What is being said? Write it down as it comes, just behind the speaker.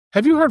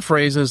Have you heard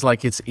phrases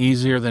like it's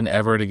easier than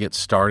ever to get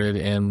started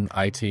in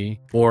IT,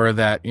 or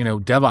that,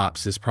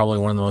 DevOps is probably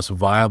one of the most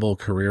viable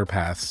career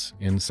paths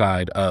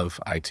inside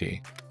of IT?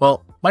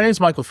 Well, my name is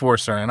Michael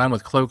Forster and I'm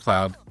with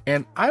KodeKloud,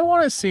 and I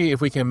want to see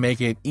if we can make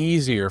it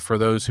easier for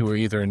those who are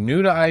either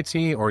new to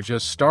IT or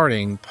just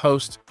starting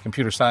post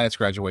computer science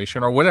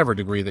graduation or whatever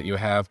degree that you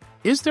have.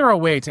 Is there a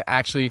way to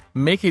actually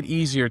make it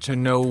easier to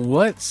know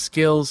what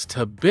skills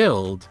to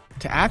build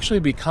to actually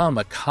become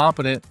a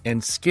competent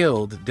and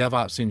skilled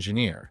DevOps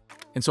engineer?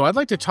 And so I'd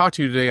like to talk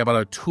to you today about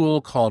a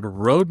tool called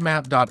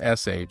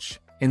Roadmap.sh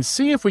and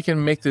see if we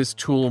can make this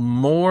tool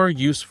more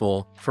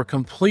useful for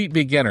complete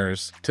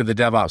beginners to the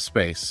DevOps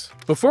space.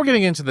 Before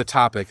getting into the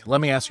topic, let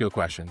me ask you a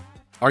question.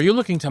 Are you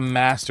looking to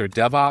master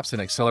DevOps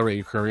and accelerate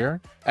your career?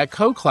 At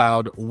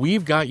KodeKloud,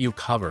 we've got you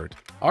covered.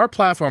 Our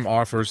platform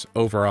offers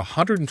over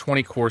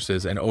 120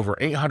 courses and over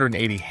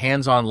 880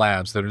 hands-on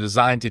labs that are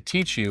designed to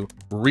teach you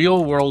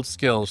real-world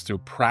skills through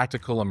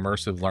practical,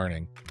 immersive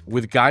learning.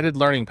 With guided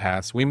learning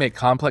paths, we make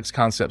complex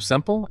concepts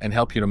simple and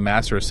help you to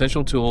master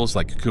essential tools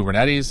like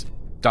Kubernetes,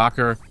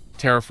 Docker,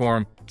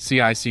 Terraform,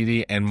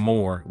 CI/CD, and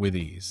more with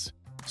ease.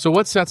 So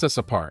what sets us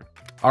apart?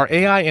 Our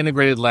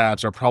AI-integrated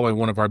labs are probably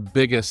one of our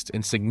biggest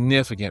and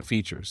significant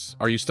features.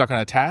 Are you stuck on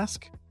a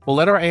task? Well,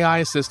 let our AI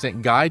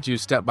assistant guide you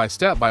step by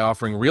step by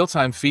offering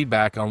real-time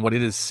feedback on what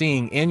it is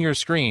seeing in your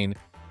screen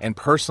and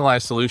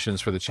personalized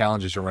solutions for the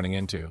challenges you're running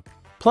into.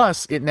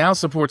 Plus, it now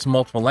supports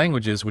multiple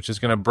languages, which is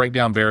going to break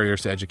down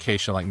barriers to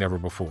education like never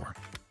before.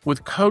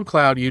 With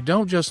KodeKloud, you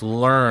don't just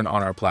learn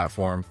on our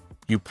platform,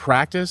 you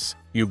practice,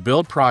 you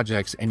build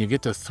projects, and you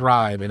get to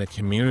thrive in a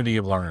community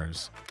of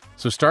learners.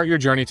 So start your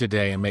journey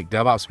today and make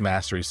DevOps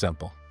mastery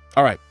simple.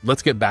 All right,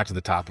 let's get back to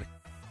the topic.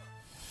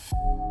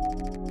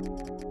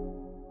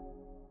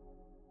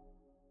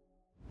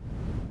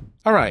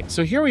 All right,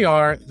 so here we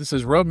are. This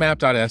is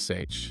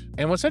Roadmap.sh.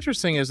 And what's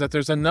interesting is that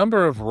there's a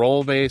number of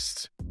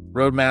role-based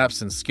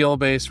roadmaps and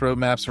skill-based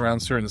roadmaps around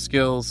certain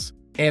skills.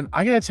 And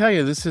I gotta tell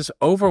you, this is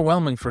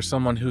overwhelming for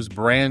someone who's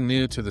brand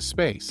new to the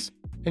space.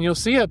 And you'll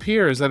see up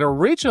here is that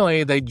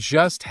originally they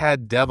just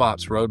had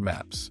DevOps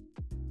roadmaps,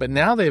 but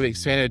now they've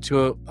expanded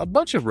to a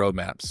bunch of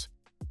roadmaps.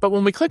 But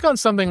when we click on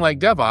something like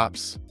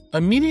DevOps,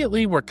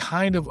 immediately we're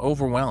kind of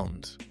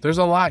overwhelmed. There's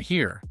a lot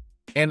here.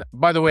 And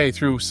by the way,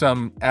 through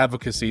some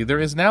advocacy, there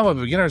is now a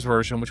beginner's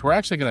version, which we're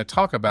actually going to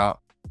talk about.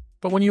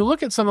 But when you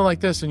look at something like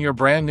this and you're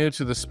brand new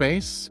to the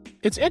space,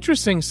 it's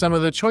interesting some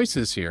of the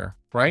choices here,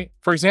 right?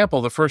 For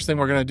example, the first thing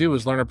we're going to do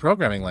is learn a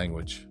programming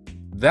language.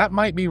 That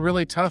might be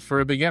really tough for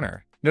a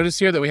beginner. Notice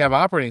here that we have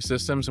operating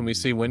systems and we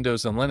see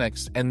Windows and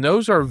Linux, and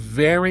those are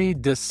very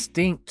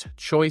distinct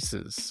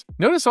choices.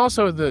 Notice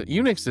also the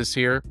Unix is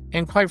here,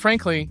 and quite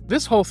frankly,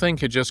 this whole thing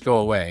could just go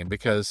away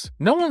because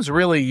no one's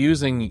really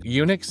using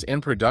Unix in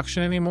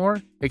production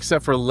anymore,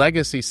 except for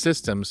legacy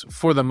systems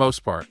for the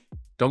most part.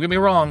 Don't get me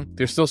wrong,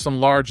 there's still some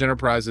large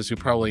enterprises who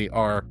probably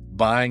are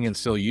buying and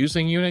still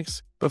using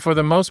Unix, but for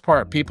the most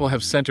part, people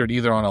have centered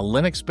either on a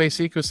Linux-based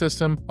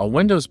ecosystem, a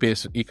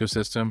Windows-based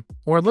ecosystem,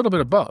 or a little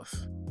bit of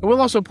both. I will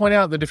also point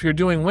out that if you're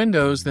doing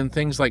Windows, then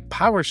things like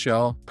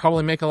PowerShell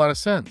probably make a lot of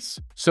sense.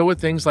 So would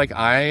things like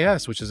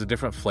IIS, which is a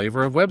different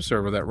flavor of web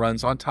server that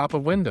runs on top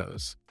of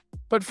Windows.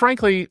 But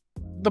frankly,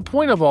 the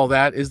point of all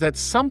that is that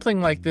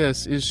something like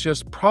this is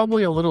just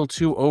probably a little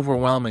too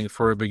overwhelming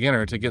for a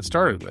beginner to get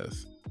started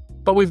with.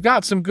 But we've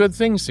got some good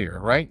things here,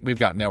 right? We've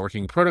got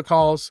networking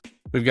protocols.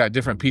 We've got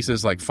different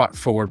pieces like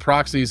forward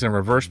proxies and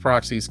reverse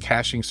proxies,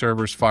 caching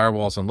servers,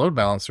 firewalls, and load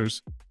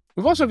balancers.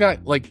 We've also got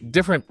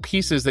different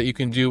pieces that you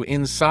can do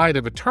inside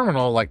of a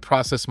terminal, like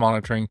process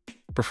monitoring,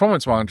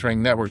 performance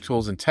monitoring, network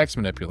tools, and text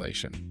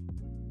manipulation.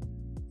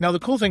 Now, the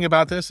cool thing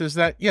about this is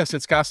that, yes,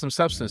 it's got some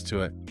substance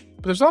to it,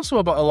 but there's also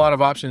a lot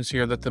of options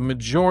here that the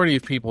majority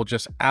of people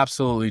just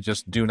absolutely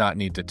just do not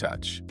need to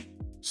touch.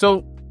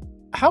 So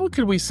how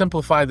could we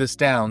simplify this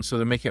down so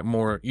to make it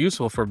more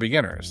useful for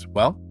beginners?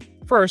 Well,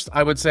 first,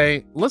 I would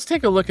say, let's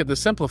take a look at the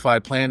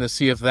simplified plan to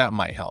see if that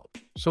might help.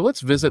 So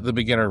let's visit the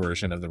beginner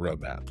version of the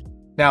roadmap.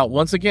 Now,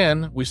 once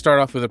again, we start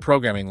off with a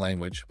programming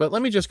language, but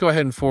let me just go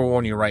ahead and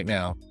forewarn you right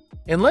now.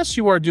 Unless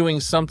you are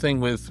doing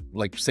something with,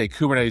 say,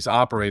 Kubernetes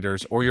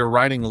operators, or you're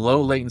writing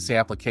low latency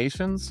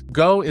applications,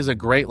 Go is a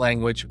great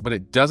language, but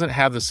it doesn't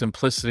have the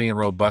simplicity and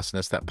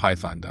robustness that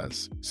Python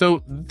does.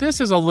 So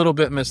this is a little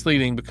bit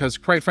misleading because,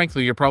 quite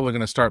frankly, you're probably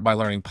going to start by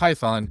learning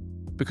Python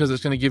because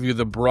it's going to give you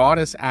the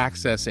broadest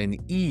access and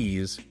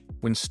ease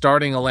when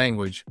starting a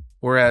language.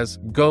 Whereas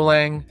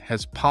Golang,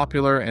 as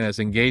popular and as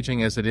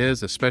engaging as it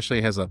is,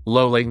 especially as a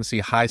low latency,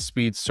 high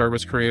speed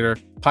service creator,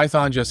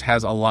 Python just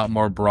has a lot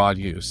more broad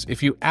use.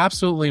 If you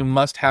absolutely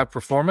must have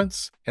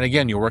performance, and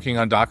again, you're working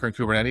on Docker and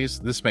Kubernetes,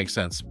 this makes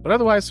sense. But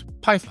otherwise,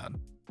 Python.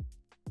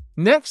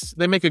 Next,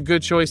 they make a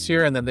good choice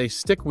here, and then they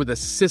stick with a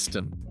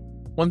system.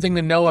 One thing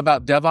to know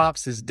about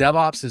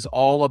DevOps is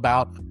all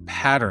about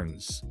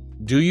patterns.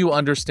 Do you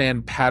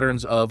understand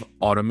patterns of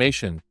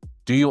automation,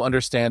 Do you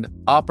understand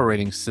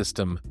operating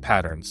system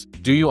patterns?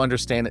 Do you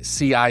understand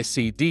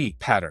CI/CD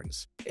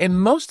patterns?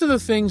 And most of the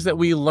things that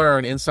we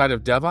learn inside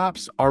of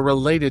DevOps are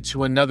related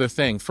to another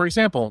thing. For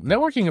example,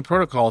 networking and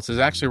protocols is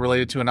actually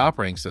related to an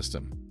operating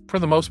system, for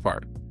the most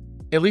part,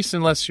 at least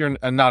unless you're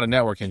not a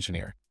network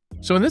engineer.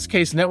 So in this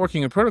case,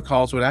 networking and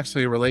protocols would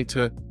actually relate to,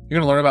 you're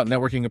going to learn about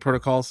networking and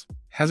protocols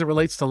as it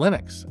relates to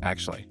Linux,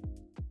 actually.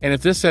 And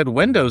if this said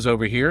Windows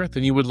over here,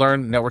 then you would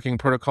learn networking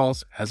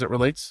protocols as it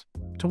relates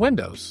to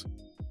Windows.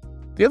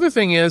 The other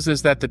thing is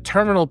that the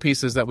terminal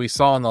pieces that we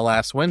saw in the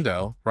last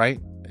window, right,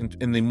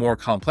 in the more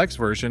complex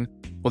version,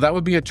 well, that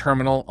would be a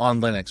terminal on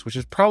Linux, which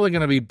is probably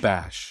going to be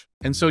Bash.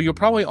 And so you'll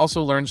probably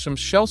also learn some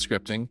shell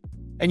scripting,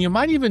 and you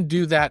might even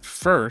do that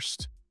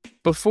first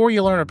before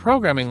you learn a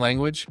programming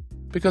language,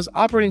 because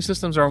operating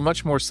systems are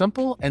much more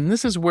simple, and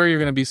this is where you're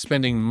going to be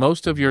spending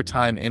most of your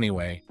time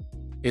anyway,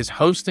 is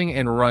hosting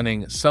and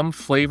running some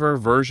flavor,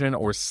 version,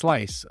 or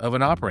slice of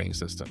an operating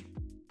system.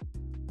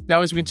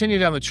 Now, as we continue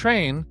down the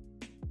train,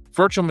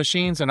 virtual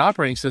machines and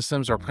operating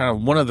systems are kind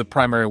of one of the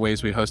primary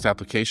ways we host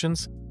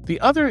applications. The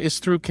other is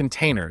through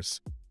containers.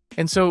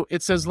 And so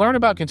it says learn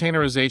about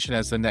containerization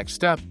as the next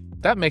step.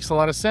 That makes a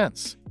lot of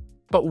sense.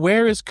 But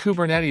where is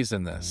Kubernetes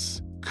in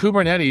this?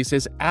 Kubernetes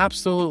is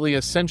absolutely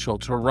essential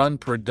to run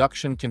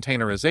production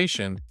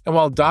containerization. And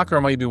while Docker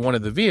might be one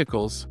of the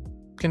vehicles,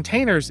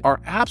 containers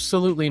are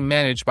absolutely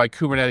managed by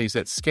Kubernetes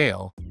at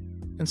scale.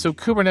 And so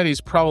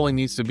Kubernetes probably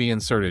needs to be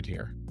inserted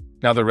here.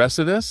 Now, the rest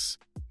of this,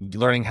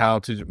 learning how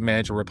to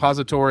manage a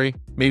repository,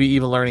 maybe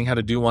even learning how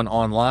to do one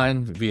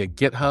online via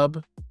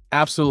GitHub,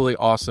 absolutely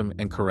awesome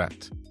and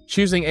correct.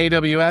 Choosing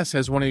AWS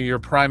as one of your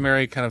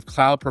primary kind of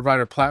cloud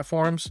provider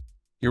platforms,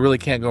 you really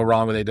can't go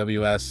wrong with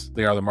AWS.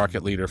 They are the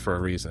market leader for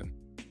a reason.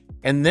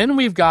 And then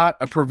we've got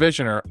a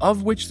provisioner,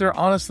 of which there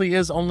honestly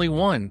is only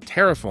one,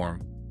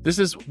 Terraform. This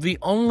is the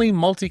only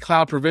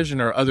multi-cloud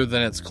provisioner other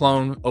than its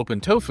clone,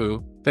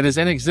 OpenTofu, that is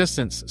in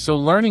existence, so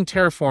learning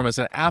Terraform is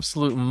an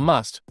absolute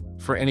must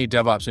for any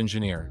DevOps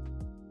engineer.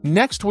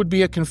 Next would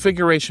be a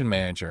configuration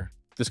manager.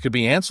 This could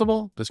be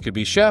Ansible, this could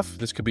be Chef,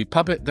 this could be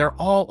Puppet. They're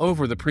all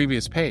over the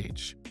previous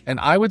page. And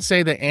I would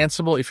say that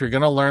Ansible, if you're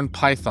going to learn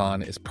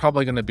Python, is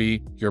probably going to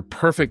be your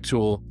perfect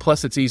tool.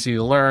 Plus, it's easy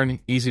to learn,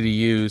 easy to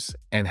use,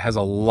 and has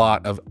a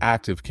lot of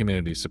active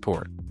community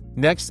support.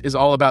 Next is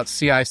all about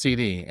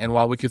CI/CD. And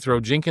while we could throw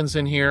Jenkins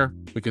in here,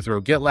 we could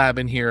throw GitLab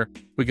in here,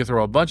 we could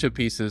throw a bunch of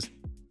pieces,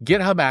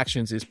 GitHub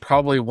Actions is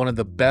probably one of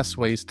the best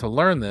ways to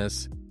learn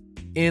this.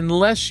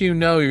 Unless you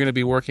know you're going to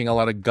be working a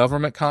lot of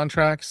government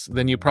contracts,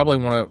 then you probably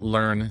want to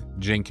learn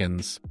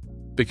Jenkins.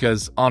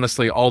 Because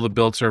honestly, all the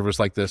build servers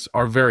like this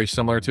are very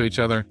similar to each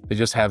other. They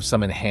just have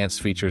some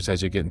enhanced features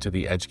as you get into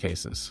the edge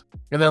cases.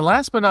 And then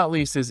last but not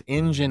least is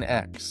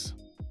Nginx.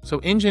 So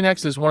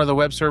Nginx is one of the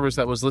web servers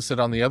that was listed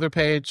on the other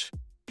page.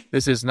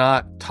 This is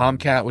not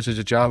Tomcat, which is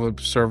a Java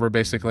server,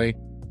 basically.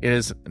 It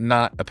is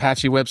not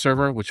Apache web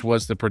server, which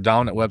was the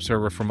predominant web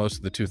server for most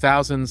of the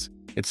 2000s.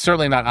 It's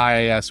certainly not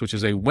IIS, which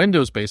is a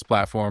Windows-based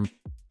platform.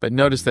 But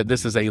notice that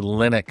this is a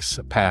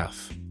Linux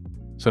path.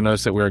 So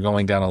notice that we're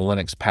going down a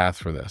Linux path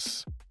for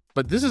this.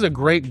 But this is a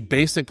great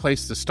basic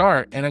place to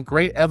start and a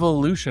great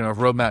evolution of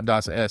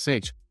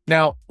Roadmap.sh.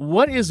 Now,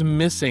 what is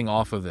missing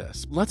off of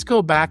this? Let's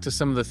go back to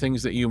some of the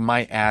things that you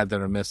might add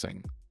that are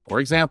missing. For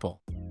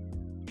example,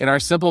 in our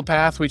simple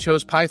path, we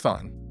chose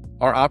Python.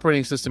 Our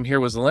operating system here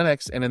was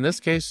Linux, and in this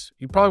case,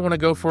 you probably want to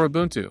go for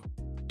Ubuntu.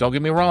 Don't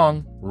get me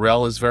wrong,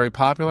 RHEL is very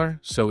popular,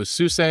 so is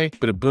SUSE,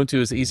 but Ubuntu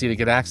is easy to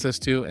get access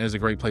to and is a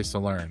great place to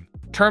learn.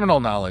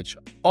 Terminal knowledge.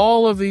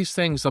 All of these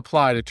things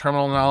apply to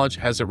terminal knowledge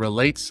as it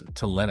relates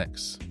to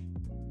Linux.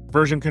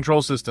 Version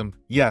control system,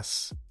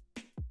 yes.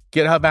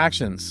 GitHub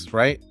Actions,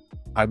 right?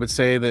 I would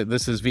say that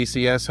this is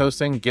VCS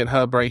hosting,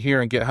 GitHub right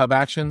here, and GitHub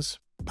Actions,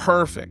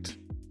 perfect.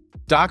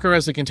 Docker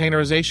as a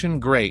containerization,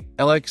 great.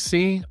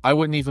 LXC, I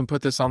wouldn't even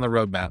put this on the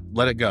roadmap.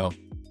 Let it go.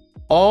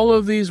 All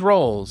of these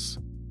roles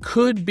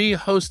could be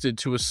hosted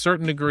to a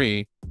certain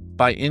degree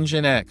by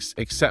Nginx,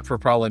 except for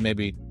probably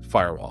maybe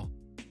Firewall.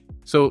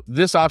 So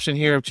this option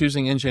here of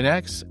choosing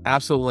Nginx,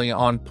 absolutely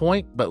on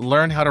point, but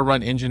learn how to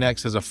run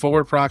Nginx as a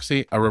forward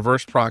proxy, a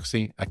reverse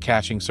proxy, a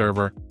caching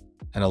server,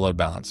 and a load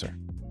balancer.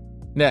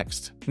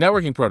 Next,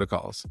 networking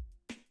protocols.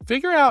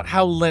 Figure out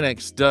how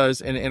Linux does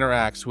and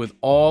interacts with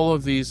all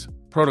of these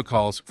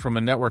protocols from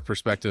a network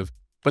perspective,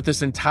 but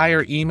this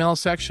entire email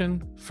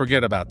section,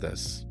 forget about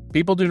this.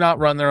 People do not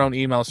run their own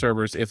email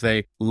servers if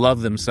they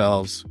love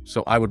themselves,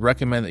 so I would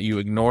recommend that you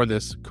ignore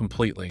this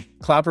completely.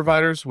 Cloud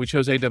providers, we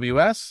chose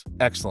AWS,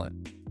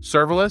 excellent.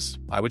 Serverless,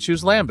 I would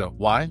choose Lambda.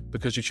 Why?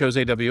 Because you chose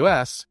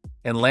AWS,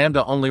 and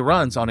Lambda only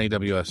runs on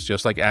AWS,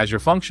 just like Azure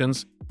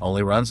Functions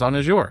only runs on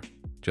Azure,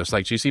 just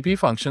like GCP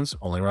Functions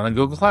only run on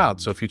Google Cloud.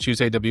 So if you choose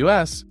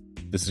AWS,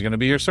 this is going to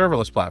be your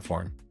serverless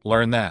platform.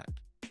 Learn that.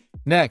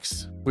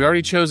 Next, we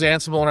already chose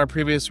Ansible in our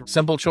previous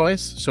simple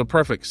choice, so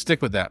perfect,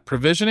 stick with that.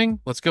 Provisioning,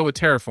 let's go with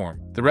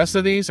Terraform. The rest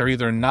of these are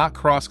either not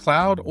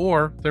cross-cloud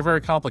or they're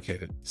very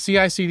complicated.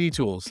 CI/CD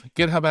tools,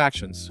 GitHub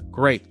Actions,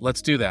 great,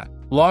 let's do that.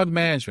 Log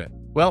management,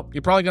 Well,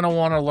 you're probably going to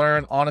want to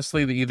learn,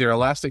 honestly, either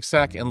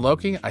Elasticsearch and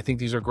Loki. I think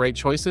these are great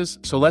choices.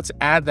 So let's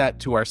add that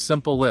to our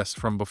simple list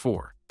from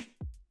before.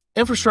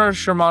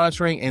 Infrastructure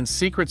monitoring and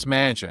secrets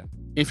management.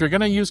 If you're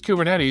going to use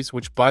Kubernetes,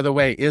 which by the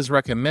way is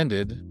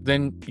recommended,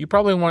 then you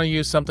probably want to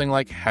use something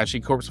like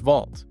HashiCorp's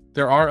Vault.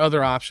 There are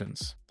other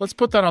options. Let's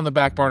put that on the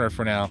back burner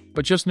for now,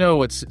 but just know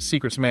what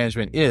secrets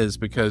management is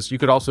because you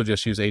could also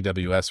just use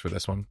AWS for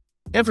this one.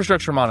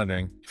 Infrastructure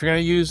monitoring. If you're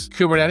going to use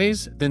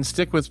Kubernetes, then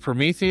stick with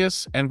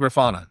Prometheus and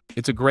Grafana.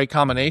 It's a great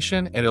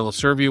combination and it'll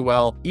serve you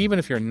well even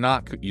if you're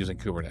not using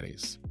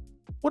Kubernetes.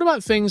 What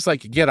about things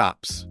like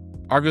GitOps?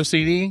 Argo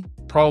CD,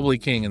 probably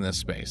king in this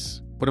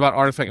space. What about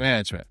artifact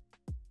management?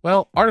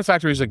 Well,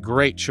 Artifactory is a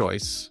great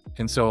choice,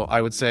 and so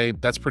I would say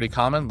that's pretty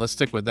common. Let's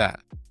stick with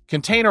that.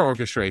 Container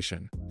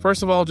orchestration.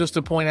 First of all, just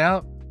to point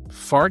out,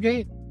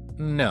 Fargate?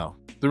 No.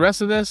 The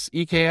rest of this,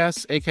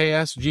 EKS,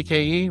 AKS,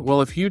 GKE,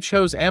 well, if you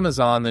chose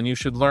Amazon, then you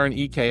should learn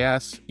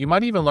EKS. You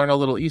might even learn a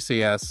little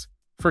ECS.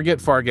 Forget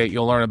Fargate,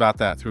 you'll learn about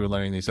that through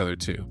learning these other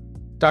two.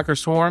 Docker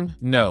Swarm?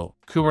 No.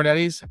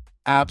 Kubernetes?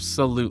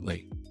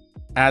 Absolutely.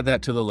 Add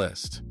that to the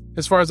list.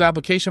 As far as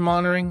application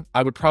monitoring,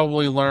 I would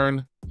probably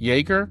learn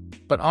Jaeger,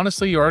 but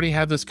honestly, you already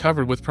have this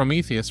covered with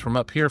Prometheus from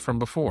up here from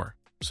before,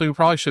 so you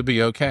probably should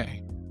be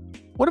okay.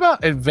 What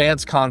about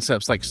advanced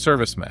concepts like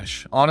service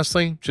mesh?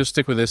 Honestly, just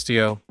stick with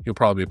Istio. You'll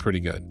probably be pretty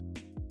good.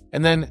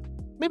 And then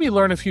maybe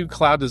learn a few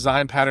cloud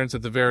design patterns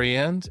at the very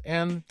end,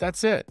 and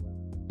that's it.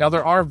 Now,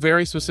 there are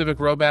very specific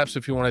roadmaps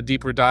if you want a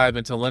deeper dive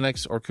into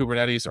Linux or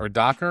Kubernetes or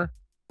Docker,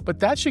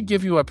 but that should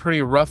give you a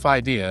pretty rough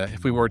idea,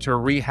 if we were to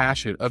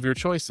rehash it, of your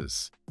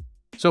choices.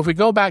 So if we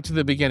go back to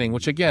the beginning,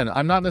 which again,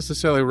 I'm not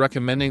necessarily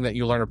recommending that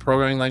you learn a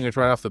programming language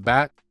right off the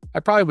bat. I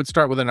probably would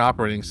start with an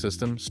operating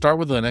system, start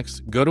with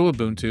Linux, go to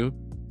Ubuntu,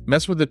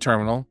 mess with the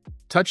terminal,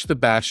 touch the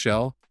bash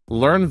shell,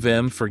 learn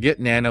Vim, forget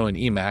Nano and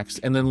Emacs,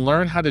 and then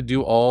learn how to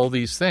do all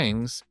these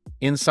things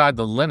inside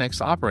the Linux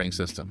operating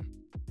system.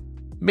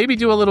 Maybe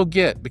do a little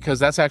Git, because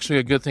that's actually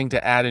a good thing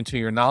to add into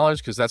your knowledge,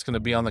 because that's going to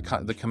be on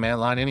the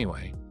command line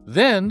anyway.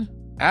 Then,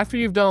 after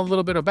you've done a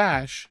little bit of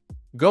bash,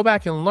 go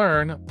back and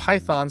learn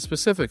Python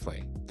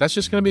specifically. That's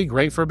just going to be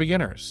great for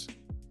beginners.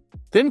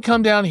 Then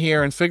come down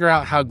here and figure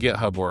out how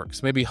GitHub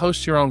works. Maybe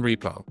host your own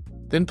repo.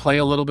 Then play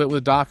a little bit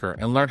with Docker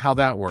and learn how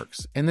that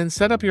works. And then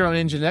set up your own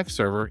Nginx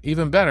server.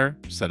 Even better,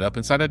 set up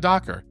inside of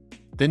Docker.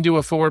 Then do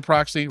a forward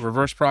proxy,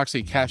 reverse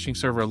proxy, caching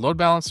server, load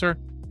balancer.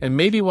 And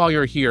maybe while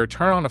you're here,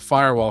 turn on a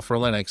firewall for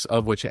Linux,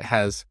 of which it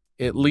has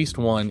at least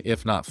one,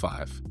 if not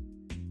 5.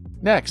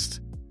 Next,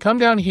 come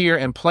down here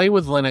and play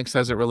with Linux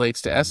as it relates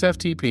to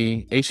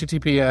SFTP,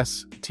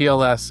 HTTPS,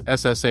 TLS,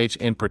 SSH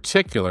in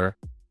particular,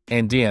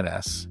 and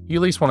DNS. You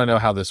at least want to know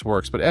how this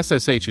works, but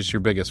SSH is your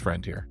biggest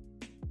friend here.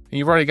 And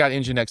you've already got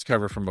Nginx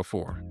covered from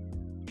before.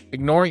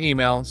 Ignore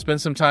email,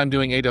 spend some time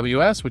doing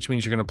AWS, which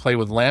means you're going to play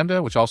with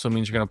Lambda, which also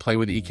means you're going to play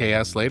with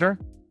EKS later.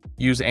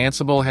 Use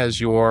Ansible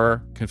as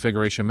your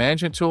configuration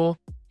management tool.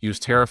 Use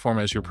Terraform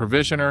as your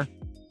provisioner.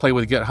 Play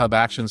with GitHub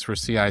Actions for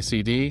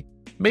CI/CD.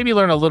 Maybe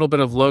learn a little bit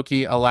of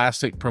Loki,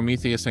 Elastic,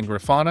 Prometheus, and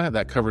Grafana.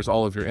 That covers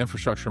all of your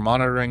infrastructure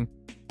monitoring.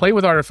 Play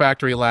with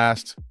Artifactory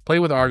last. Play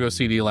with Argo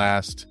CD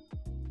last.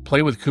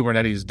 Play with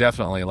Kubernetes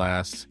definitely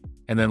last.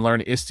 And then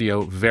learn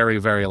Istio very,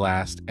 very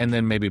last. And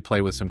then maybe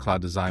play with some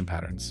cloud design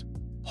patterns.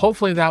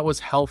 Hopefully that was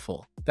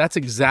helpful. That's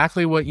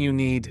exactly what you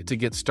need to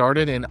get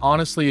started. And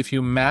honestly, if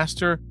you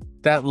master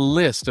that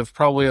list of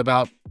probably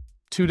about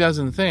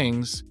 24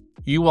 things,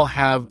 you will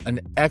have an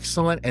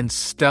excellent and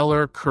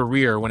stellar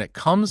career when it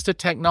comes to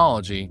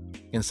technology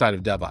inside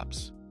of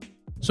DevOps.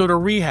 So to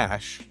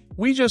rehash,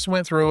 we just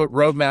went through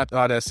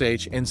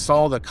Roadmap.sh and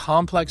saw the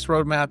complex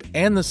roadmap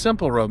and the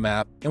simple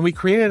roadmap, and we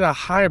created a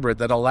hybrid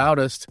that allowed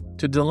us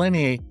to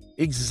delineate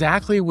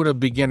exactly what a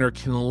beginner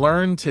can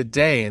learn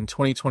today in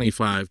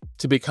 2025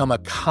 to become a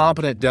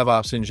competent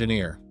DevOps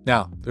engineer.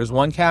 Now, there's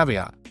one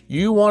caveat.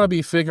 You want to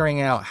be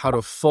figuring out how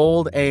to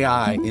fold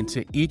AI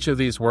into each of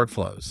these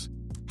workflows.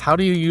 How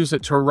do you use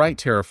it to write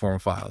Terraform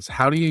files?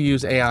 How do you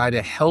use AI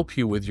to help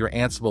you with your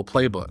Ansible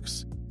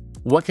playbooks?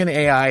 What can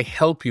AI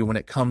help you when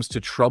it comes to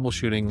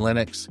troubleshooting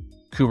Linux,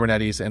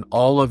 Kubernetes, and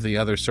all of the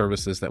other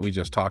services that we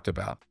just talked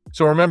about?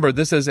 So remember,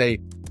 this is a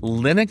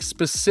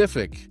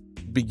Linux-specific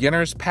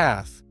beginner's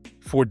path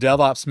for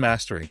DevOps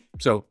mastery.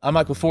 So I'm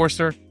Michael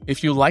Forster.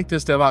 If you like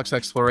this DevOps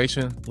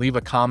exploration, leave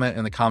a comment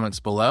in the comments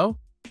below.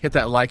 Hit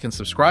that like and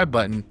subscribe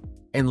button,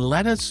 and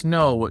let us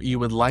know what you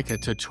would like a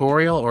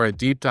tutorial or a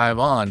deep dive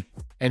on.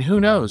 And who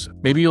knows,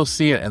 maybe you'll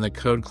see it in the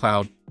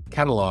KodeKloud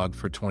catalog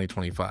for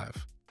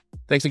 2025.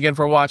 Thanks again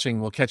for watching.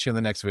 We'll catch you in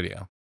the next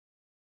video.